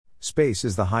Space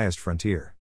is the highest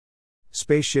frontier.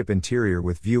 Spaceship interior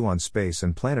with view on space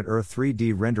and planet Earth.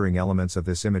 3D rendering elements of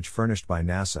this image furnished by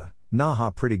NASA.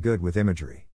 Naha, pretty good with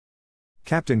imagery.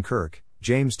 Captain Kirk,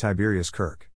 James Tiberius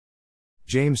Kirk.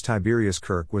 James Tiberius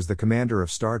Kirk was the commander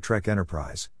of Star Trek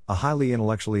Enterprise, a highly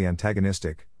intellectually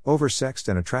antagonistic, oversexed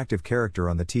and attractive character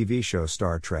on the TV show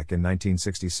Star Trek in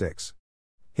 1966.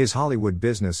 His Hollywood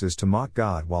business is to mock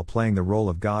God while playing the role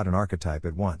of God and archetype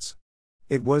at once.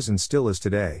 It was and still is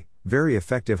today, very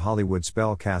effective Hollywood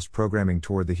spell-cast programming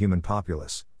toward the human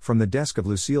populace, from the desk of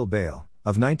Lucille Bale,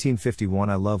 of 1951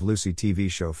 I Love Lucy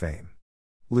TV show fame.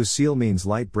 Lucille means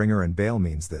light bringer and Bale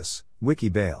means this, Wiki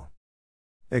Bale.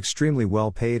 Extremely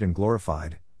well paid and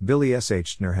glorified, Billy S.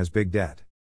 Eichner has big debt.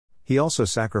 He also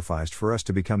sacrificed for us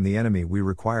to become the enemy we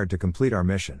required to complete our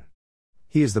mission.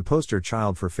 He is the poster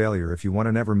child for failure if you want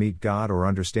to never meet God or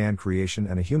understand creation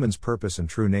and a human's purpose and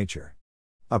true nature.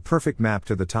 A perfect map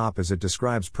to the top as it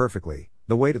describes perfectly,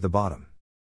 the way to the bottom.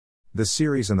 The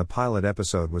series and the pilot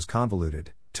episode was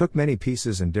convoluted, took many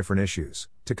pieces and different issues,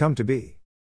 to come to be.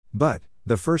 But,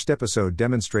 the first episode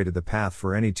demonstrated the path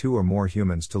for any two or more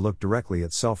humans to look directly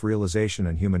at self-realization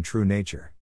and human true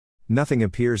nature. Nothing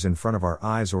appears in front of our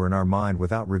eyes or in our mind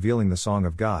without revealing the song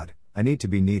of God, I need to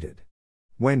be needed.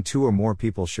 When two or more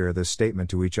people share this statement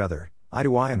to each other, eye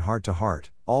to eye and heart to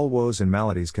heart, all woes and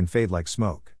maladies can fade like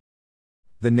smoke.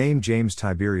 The name James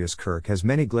Tiberius Kirk has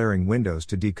many glaring windows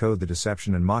to decode the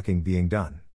deception and mocking being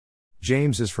done.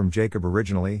 James is from Jacob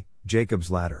originally,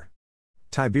 Jacob's ladder.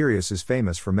 Tiberius is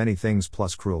famous for many things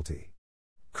plus cruelty.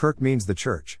 Kirk means the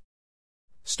church.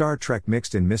 Star Trek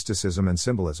mixed in mysticism and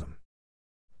symbolism.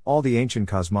 All the ancient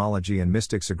cosmology and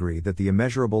mystics agree that the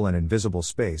immeasurable and invisible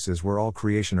space is where all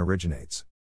creation originates.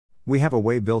 We have a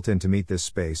way built in to meet this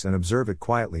space and observe it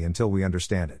quietly until we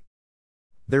understand it.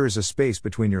 There is a space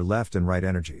between your left and right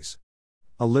energies.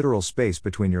 A literal space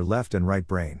between your left and right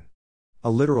brain. A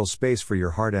literal space for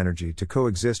your heart energy to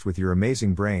coexist with your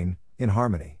amazing brain, in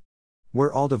harmony.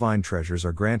 Where all divine treasures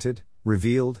are granted,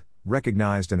 revealed,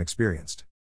 recognized and experienced.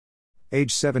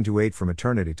 Age 7 to 8 from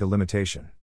eternity to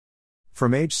limitation.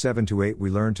 From age 7 to 8 we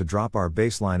learn to drop our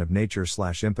baseline of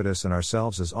nature/impetus and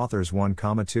ourselves as authors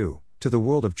 1,2, to the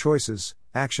world of choices,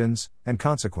 actions, and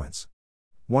consequence.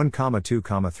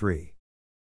 1,2,3.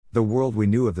 The world we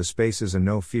knew of the spaces and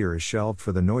no fear is shelved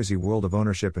for the noisy world of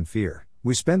ownership and fear.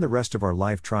 We spend the rest of our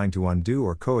life trying to undo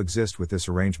or coexist with this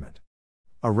arrangement.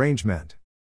 Arrangement.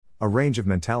 A range of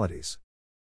mentalities.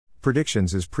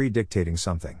 Predictions is predictating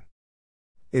something.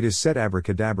 It is said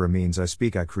abracadabra means I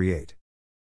speak I create.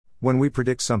 When we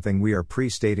predict something we are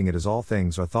pre-stating it as all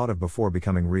things are thought of before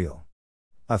becoming real.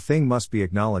 A thing must be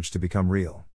acknowledged to become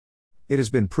real. It has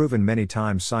been proven many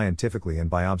times scientifically and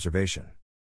by observation.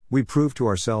 We prove to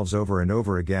ourselves over and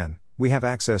over again, we have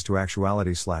access to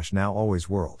actuality/now always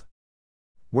world.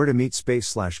 Where to meet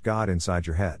space/God inside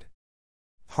your head.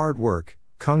 Hard work,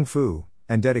 kung fu,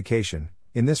 and dedication,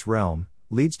 in this realm,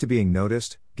 leads to being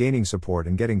noticed, gaining support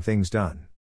and getting things done.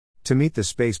 To meet the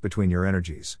space between your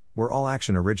energies, where all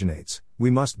action originates,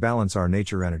 we must balance our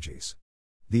nature energies.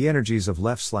 The energies of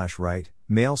left/right,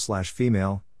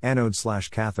 male/female,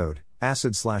 anode/cathode,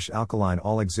 acid/alkaline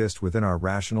all exist within our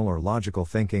rational or logical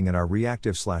thinking and our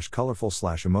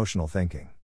reactive/colorful/emotional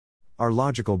thinking. Our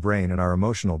logical brain and our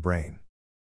emotional brain.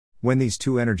 When these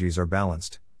two energies are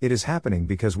balanced, it is happening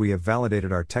because we have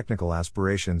validated our technical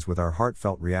aspirations with our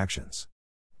heartfelt reactions.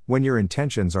 When your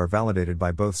intentions are validated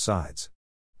by both sides.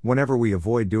 Whenever we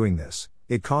avoid doing this,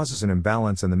 it causes an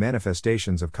imbalance and the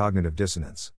manifestations of cognitive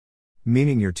dissonance.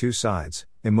 Meaning your two sides,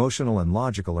 emotional and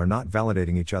logical, are not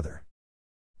validating each other.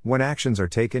 When actions are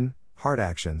taken, heart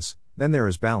actions, then there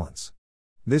is balance.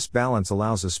 This balance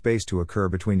allows a space to occur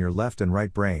between your left and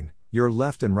right brain, your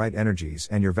left and right energies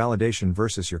and your validation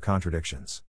versus your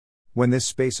contradictions. When this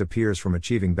space appears from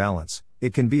achieving balance,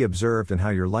 it can be observed and how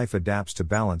your life adapts to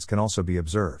balance can also be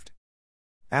observed.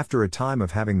 After a time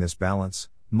of having this balance,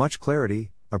 much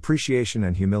clarity, appreciation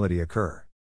and humility occur.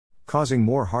 Causing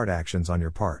more heart actions on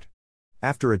your part.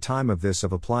 After a time of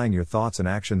applying your thoughts and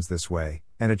actions this way,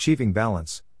 and achieving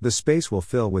balance, the space will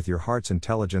fill with your heart's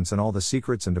intelligence and all the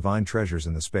secrets and divine treasures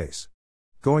in the space.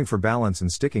 Going for balance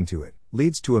and sticking to it,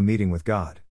 leads to a meeting with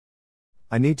God.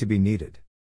 I need to be needed.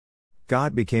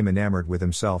 God became enamored with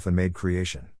himself and made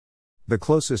creation. The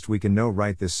closest we can know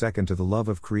right this second to the love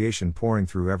of creation pouring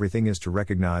through everything is to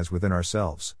recognize within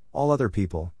ourselves, all other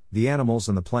people, the animals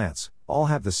and the plants, all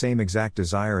have the same exact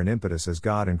desire and impetus as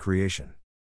God and creation.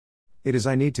 It is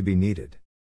I need to be needed.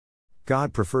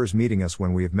 God prefers meeting us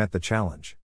when we have met the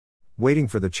challenge. Waiting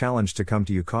for the challenge to come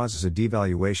to you causes a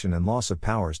devaluation and loss of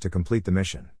powers to complete the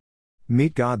mission.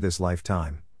 Meet God this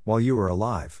lifetime, while you are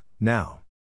alive, now.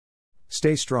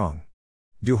 Stay strong.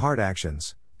 Do hard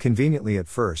actions, conveniently at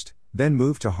first, then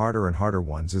move to harder and harder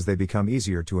ones as they become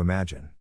easier to imagine.